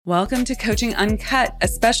Welcome to Coaching Uncut, a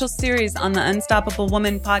special series on the Unstoppable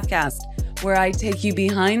Woman podcast, where I take you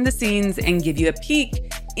behind the scenes and give you a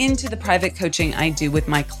peek into the private coaching I do with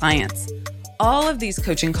my clients. All of these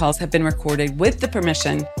coaching calls have been recorded with the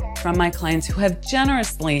permission from my clients who have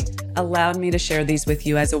generously allowed me to share these with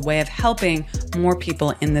you as a way of helping more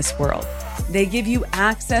people in this world. They give you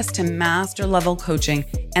access to master level coaching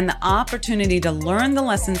and the opportunity to learn the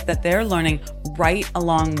lessons that they're learning right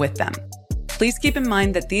along with them. Please keep in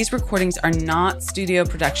mind that these recordings are not studio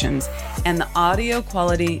productions and the audio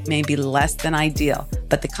quality may be less than ideal,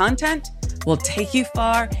 but the content will take you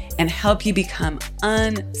far and help you become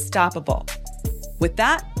unstoppable. With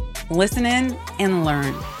that, listen in and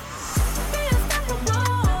learn.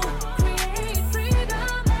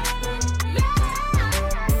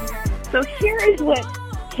 So here is what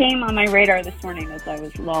came on my radar this morning as I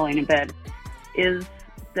was lolling in bed, is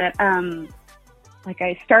that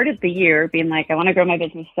I started the year being like, I want to grow my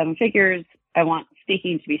business 7 figures. I want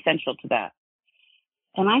speaking to be central to that.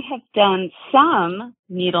 And I have done some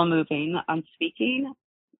needle moving on speaking,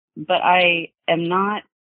 but I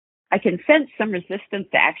can sense some resistance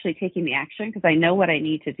to actually taking the action because I know what I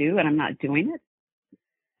need to do and I'm not doing it.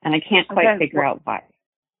 And I can't quite figure out why.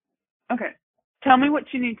 Okay. Tell me what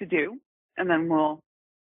you need to do and then we'll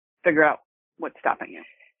figure out what's stopping you.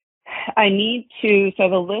 I need to, so I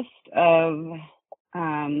have a list of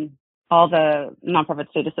all the nonprofit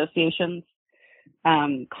state associations,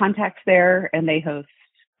 contacts there, and they host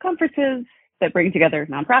conferences that bring together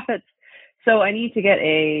nonprofits. So I need to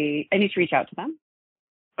reach out to them.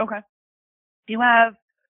 Okay. Do you have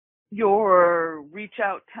your reach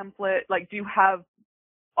out template? Like, do you have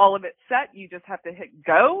all of it set? You just have to hit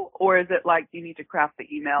go? Or is it like you need to craft the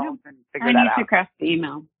email and figure that out? I need to craft the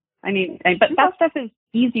email. But that stuff is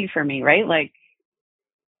easy for me, right? Like,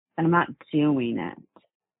 and I'm not doing it.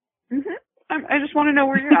 Mm-hmm. I just want to know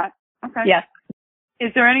where you're at. Okay. Yes.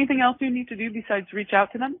 Is there anything else you need to do besides reach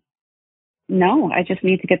out to them? No, I just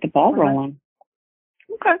need to get the ball rolling.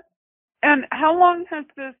 Okay. And how long have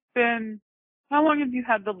you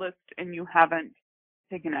had the list and you haven't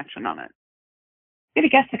taken action on it? I'm going to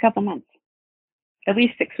guess a couple months. At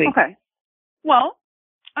least 6 weeks. Okay. Well,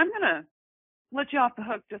 I'm going to let you off the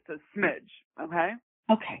hook just a smidge, okay?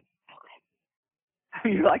 Okay.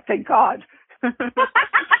 You're like, thank God.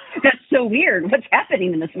 That's so weird. What's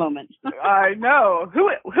happening in this moment? I know. Who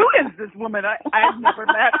is this woman I've never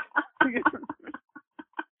met?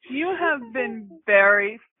 You have been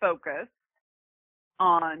very focused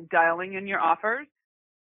on dialing in your offers,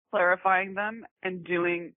 clarifying them, and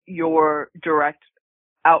doing your direct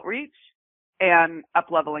outreach and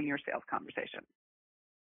up-leveling your sales conversation.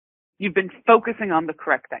 You've been focusing on the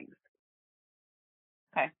correct things.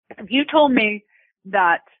 Okay. If you told me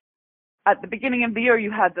that at the beginning of the year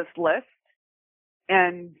you had this list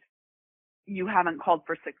and you haven't called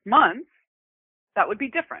for 6 months, that would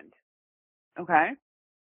be different. Okay?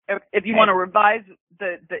 If you want to revise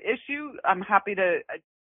the issue, I'm happy to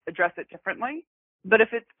address it differently. But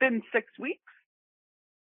if it's been 6 weeks,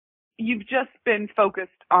 you've just been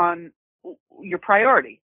focused on your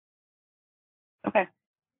priority. Okay.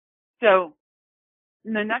 So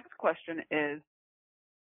the next question is,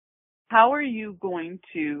 how are you going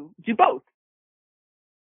to do both?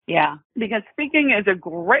 Yeah. Because speaking is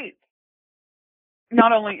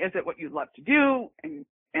not only is it what you love to do and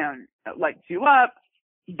it lights you up,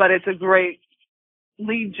 but it's a great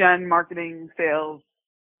lead gen, marketing, sales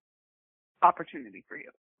opportunity for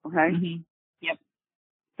you. Okay? Mm-hmm. Yep.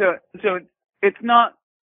 So it's not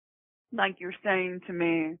like you're saying to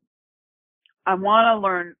me, I want to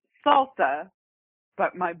learn salsa,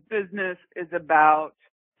 but my business is about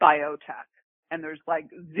biotech and there's like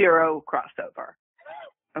zero crossover.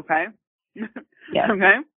 Okay? Yes.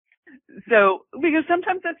 Okay? So, because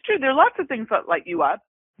sometimes that's true. There are lots of things that light you up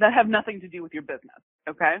that have nothing to do with your business.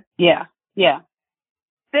 Okay? Yeah. Yeah.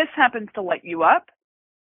 This happens to light you up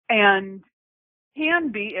and can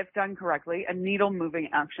be, if done correctly, a needle moving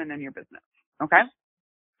action in your business. Okay?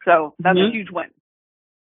 So that's a huge win.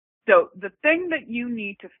 So the thing that you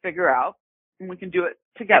need to figure out, and we can do it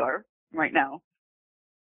together right now,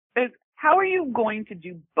 is how are you going to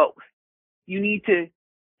do both? You need to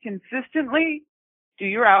consistently do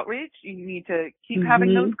your outreach. You need to keep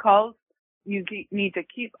having those calls. You need to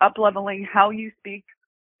keep up-leveling how you speak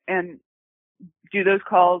and do those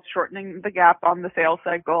calls, shortening the gap on the sales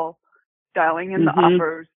cycle, dialing in the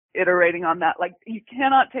offers, iterating on that. Like, you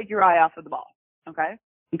cannot take your eye off of the ball. Okay?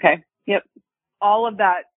 Okay. Yep. All of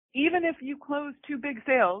that, even if you close 2 big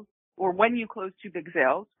sales or when you close 2 big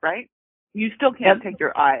sales, right? You still can't take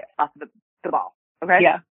your eye off of the ball. Okay?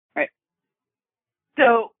 Yeah. Right.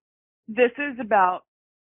 So this is about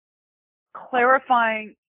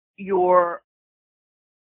clarifying your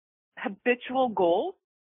habitual goals,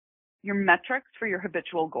 your metrics for your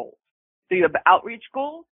habitual goals. So you have outreach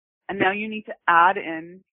goals, and now you need to add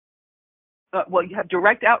in, you have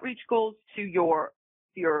direct outreach goals to your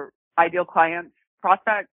ideal clients,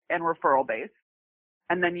 prospects, and referral base.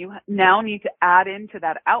 And then you now need to add into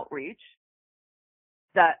that outreach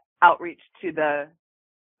to the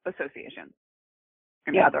association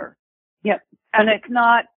and other. Yep. And it's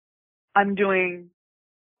not, I'm doing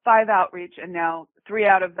 5 outreach and now 3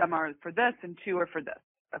 out of them are for this and 2 are for this.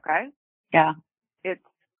 Okay. Yeah. It's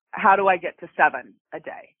how do I get to 7 a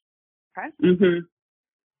day? Okay. Mhm.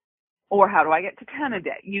 Or how do I get to 10 a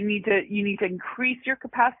day? You need to increase your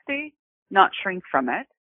capacity, not shrink from it.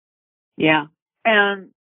 Yeah.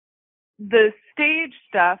 And the stage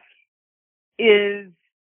stuff is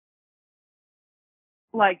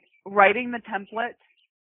like writing the template,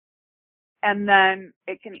 and then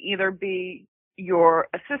it can either be your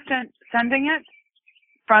assistant sending it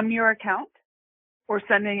from your account or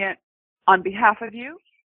sending it on behalf of you,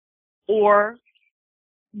 or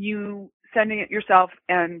you sending it yourself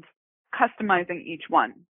and customizing each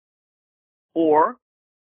one, or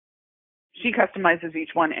she customizes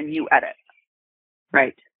each one and you edit.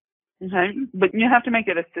 Right. Okay. But you have to make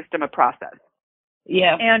it a system, a process.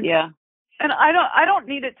 Yeah. And yeah. And I don't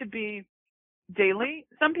need it to be daily.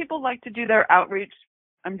 Some people like to do their outreach.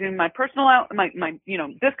 I'm doing my personal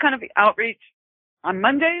this kind of outreach on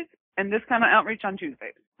Mondays and this kind of outreach on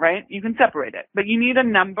Tuesdays, right? You can separate it, but you need a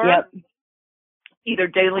number, either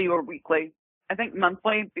daily or weekly. I think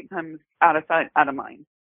monthly becomes out of sight, out of mind.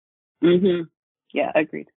 Mhm. Yeah,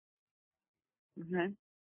 agreed. Okay.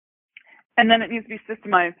 And then it needs to be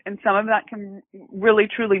systemized, and some of that can really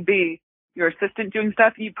truly be your assistant doing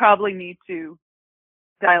stuff. You probably need to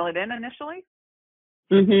dial it in initially,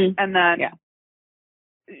 and then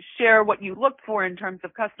share what you look for in terms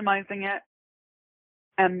of customizing it,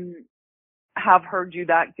 and have her do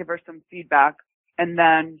that. Give her some feedback, and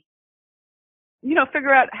then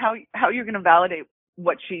figure out how you're going to validate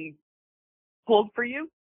what she pulled for you.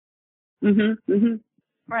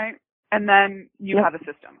 Right. And then you have a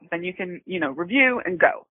system. Then you can, review and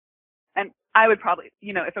go. And I would probably,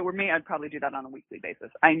 if it were me, I'd probably do that on a weekly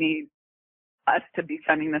basis. I need us to be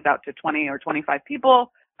sending this out to 20 or 25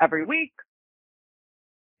 people every week.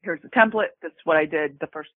 Here's the template. This is what I did the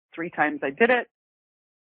first 3 times I did it.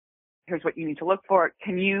 Here's what you need to look for.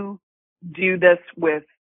 Can you do this with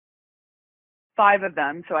 5 of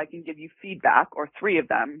them so I can give you feedback, or 3 of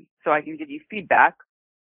them so I can give you feedback?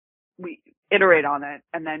 We iterate on it,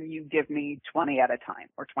 and then you give me 20 at a time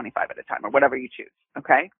or 25 at a time or whatever you choose.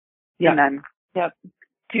 Okay. Yeah. And then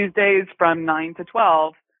Tuesdays from 9 to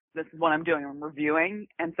 12, this is what I'm doing. I'm reviewing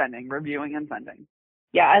and sending, reviewing and sending.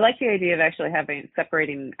 Yeah. I like the idea of actually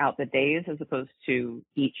separating out the days as opposed to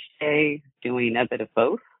each day doing a bit of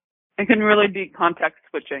both. It can really be context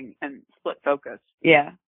switching and split focus.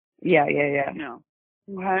 Yeah. Yeah.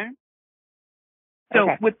 Okay. So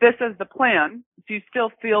with this as the plan, do you still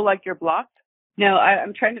feel like you're blocked? No,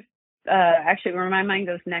 I'm trying to, actually where my mind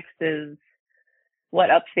goes next is what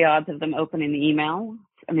ups the odds of them opening the email.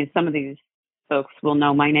 I mean, some of these folks will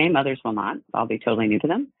know my name, others will not. I'll be totally new to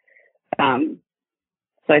them.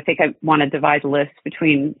 So I think I want to divide the list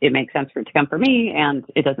between it makes sense for it to come from me and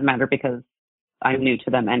it doesn't matter because I'm new to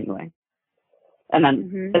them anyway. And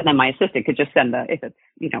then my assistant could just send if it's,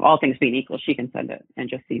 all things being equal, she can send it and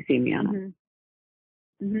just CC me on it.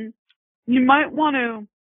 You might want to,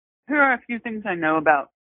 here are a few things I know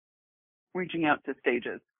about reaching out to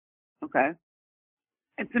stages. Okay.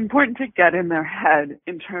 It's important to get in their head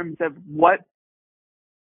in terms of what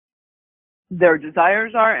their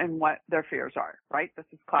desires are and what their fears are, right? This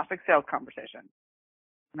is classic sales conversation.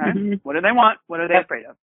 Okay? What do they want? What are they afraid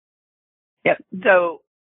of? Yep. So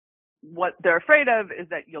what they're afraid of is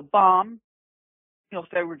that you'll bomb, you'll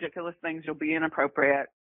say ridiculous things, you'll be inappropriate,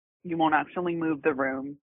 you won't actually move the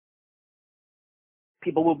room,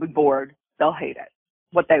 people will be bored, they'll hate it.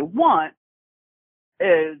 What they want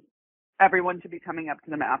is everyone to be coming up to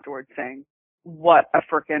them afterwards saying, what a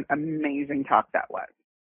freaking amazing talk that was.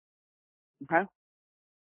 Okay?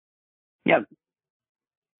 Yep.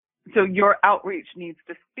 So your outreach needs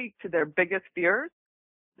to speak to their biggest fears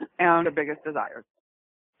and their biggest desires.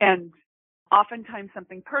 And oftentimes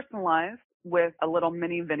something personalized with a little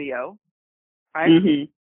mini video, right,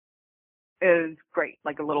 is great,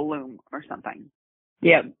 like a little Loom or something.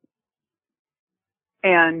 Yep.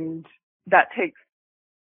 And that takes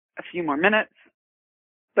a few more minutes,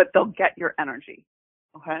 but they'll get your energy.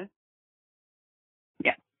 Okay?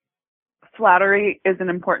 Yeah. Flattery is an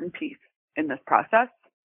important piece in this process.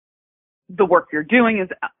 the work you're doing is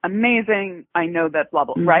amazing. I know that blah,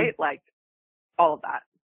 blah, right? Like all of that.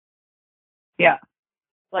 Yeah.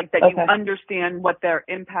 Like that you understand what their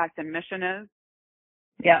impact and mission is.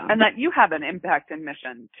 Yeah. And that you have an impact and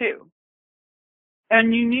mission too.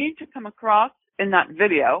 And you need to come across in that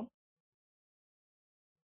video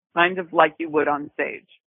kind of like you would on stage.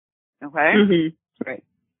 Okay? Right.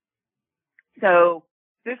 So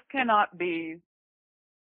this cannot be,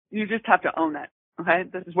 you just have to own it. Okay?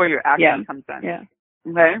 This is where your action comes in. Yeah.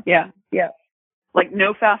 Okay? Yeah. Yeah. Like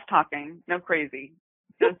no fast talking, no crazy.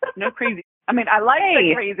 Just no crazy. I mean, I like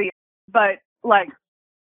the crazy, but like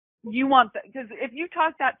you want that, because if you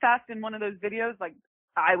talk that fast in one of those videos, like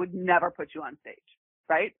I would never put you on stage,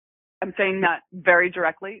 right? I'm saying that very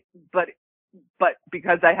directly, but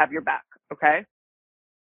because I have your back, okay?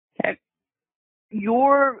 Okay.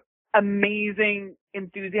 Your amazing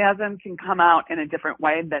enthusiasm can come out in a different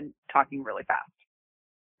way than talking really fast.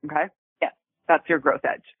 Okay? Yeah. That's your growth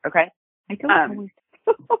edge, okay? I don't always.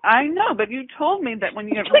 I know, but you told me that when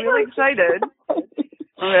you get really excited,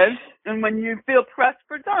 okay, and when you feel pressed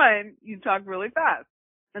for time, you talk really fast.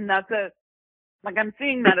 And that's I'm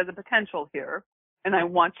seeing that as a potential here, and I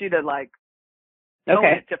want you to like own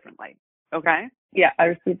it differently. Okay? Yeah, I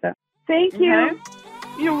received that. Thank you. Okay?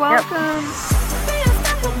 You're welcome.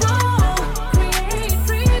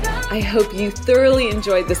 I hope you thoroughly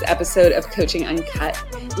enjoyed this episode of Coaching Uncut.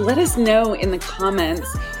 Let us know in the comments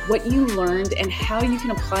what you learned and how you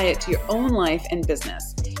can apply it to your own life and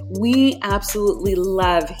business. We absolutely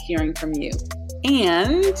love hearing from you.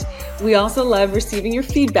 And we also love receiving your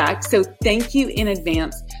feedback. So thank you in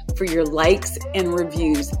advance for your likes and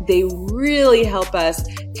reviews. They really help us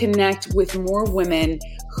connect with more women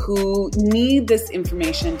who need this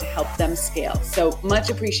information to help them scale. So much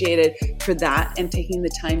appreciated for that and taking the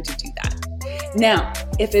time to do that. Now,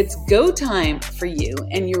 if it's go time for you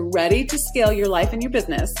and you're ready to scale your life and your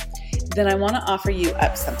business, then I want to offer you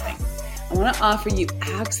up something. I want to offer you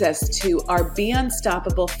access to our Be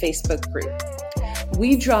Unstoppable Facebook group.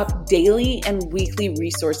 We drop daily and weekly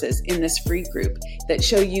resources in this free group that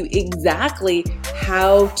show you exactly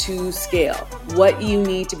how to scale, what you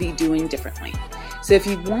need to be doing differently. So if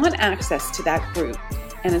you want access to that group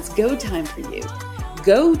and it's go time for you,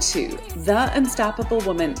 go to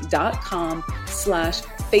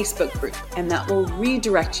theunstoppablewoman.com/Facebook group, and that will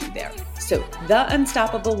redirect you there. So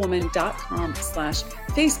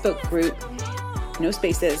theunstoppablewoman.com/Facebook group, no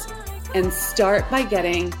spaces, and start by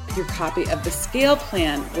getting your copy of the Scale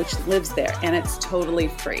Plan, which lives there, and it's totally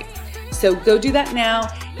free. So go do that now,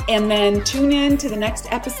 and then tune in to the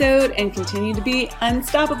next episode and continue to be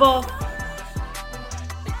unstoppable.